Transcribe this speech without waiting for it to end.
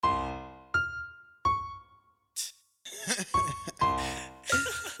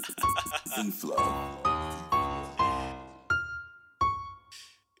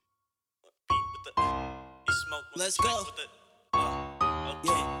Let's go.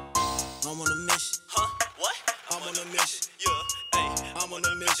 Yeah, I'm on a mission. Huh? What? I'm on a mission. Yeah, hey, I'm on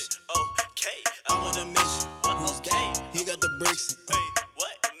a mission. okay. I'm on a mission. Who's Okay. that? He got the bricks. Hey,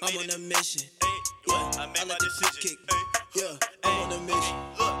 what? I'm on a mission. Hey, what? I I made my let the decision. kick. Hey, Yeah, I'm on a mission.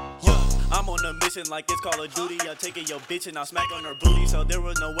 look, yeah. I'm on a mission like it's Call of Duty. I'm taking your bitch and I'll smack on her booty. So there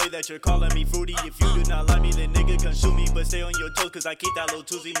was no way that you're calling me fruity. If you do not like me, then nigga can shoot me. But stay on your toes, cause I keep that little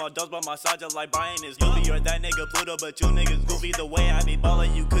toozy. My dogs by my side just like Brian is Louis. Or that nigga Pluto, but you niggas goofy. The way I be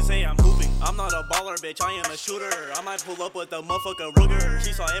ballin', you could say I'm hooping. I'm not a baller, bitch, I am a shooter. I might pull up with a motherfucker Ruger.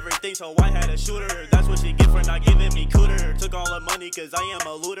 She saw everything, so I had to shoot her. That's what she get for not giving me cooter. Took all her money, cause I am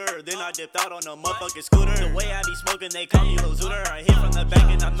a looter. Then I dipped out on a motherfucking scooter. The way I be smoking, they call me Lil Zooter. I hit from the back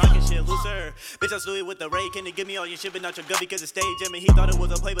and I'm knocking shit looser. Bitch, I slew it with the ray. Can you give me all your shit, but not your gut because it's stage? Jimmy, he thought it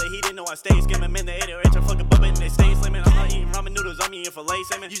was a play, but he didn't know I stayed. Skimming, man, they ate it, your fucking bumping, they stay slamming. I'm not eating ramen noodles, I'm eating filet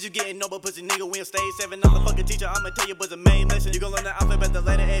salmon. You just getting no but pussy nigga, we on stage 7. I'm the fucking teacher, I'ma tell you what's the main lesson. You gon' learn the alphabet, the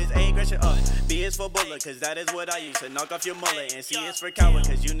letter A is A aggression. B is for bullet, cause that is what I use to knock off your mullet. And C is for coward,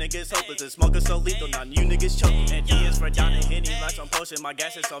 cause you niggas hopeless. The smoke is so lethal, now you niggas choking. And D is for down and hitting like some potion. My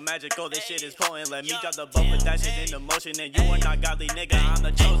gas is so magical, this shit is potent. Let me drop the boat with that shit into motion. And you are not godly, nigga, I'm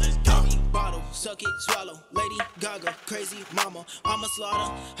the chosen. Bottle, suck it, swallow. Lady Gaga, crazy mama. I'm a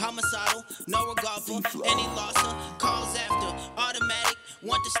slaughter, homicidal, no regard for any losser. Calls after, automatic,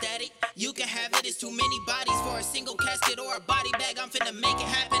 want the static. You can have it, it's too many bodies for a single casket or a body bag. I'm finna make it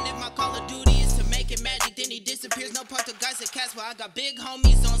happen. If my Call of Duty is to make it magic, then he disappears. No part of guys at Casper. I got big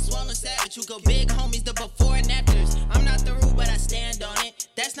homies on Swollen Savage. You go big homies, the before and afters. I'm not the rule, but I stand on it.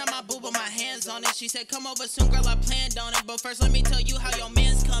 That's not my boo, but my hands on it. She said, come over soon, girl, I planned on it. But first, let me tell you how your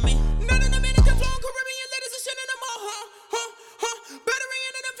man's coming. None in a minute, the flow, Caribbean ladies are sending them all, Battery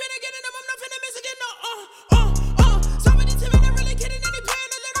in it, I'm finna get in them, I'm not finna miss again, no, Somebody timid, I'm really kidding, and he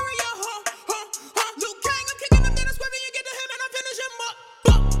paying the literary, Luke Kang, I'm kicking them, then I'm swerving, you get to him, and I'm finish him up,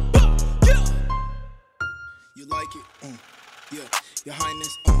 yeah. You like it, yeah, your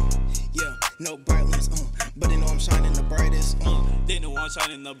highness, yeah, no violence, but they know I'm shining the brightest, They know I'm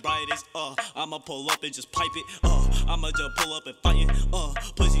shining the brightest, I'ma pull up and just pipe it, I'ma just pull up and fight it,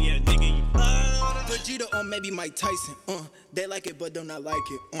 pussy ass nigga, you Vegeta or maybe Mike Tyson, they like it but do not like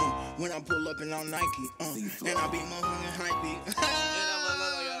it, when I pull up and I'm Nike, and I be motherfucking hype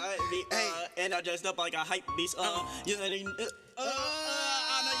beat, and I dressed up like a hype beast, you know,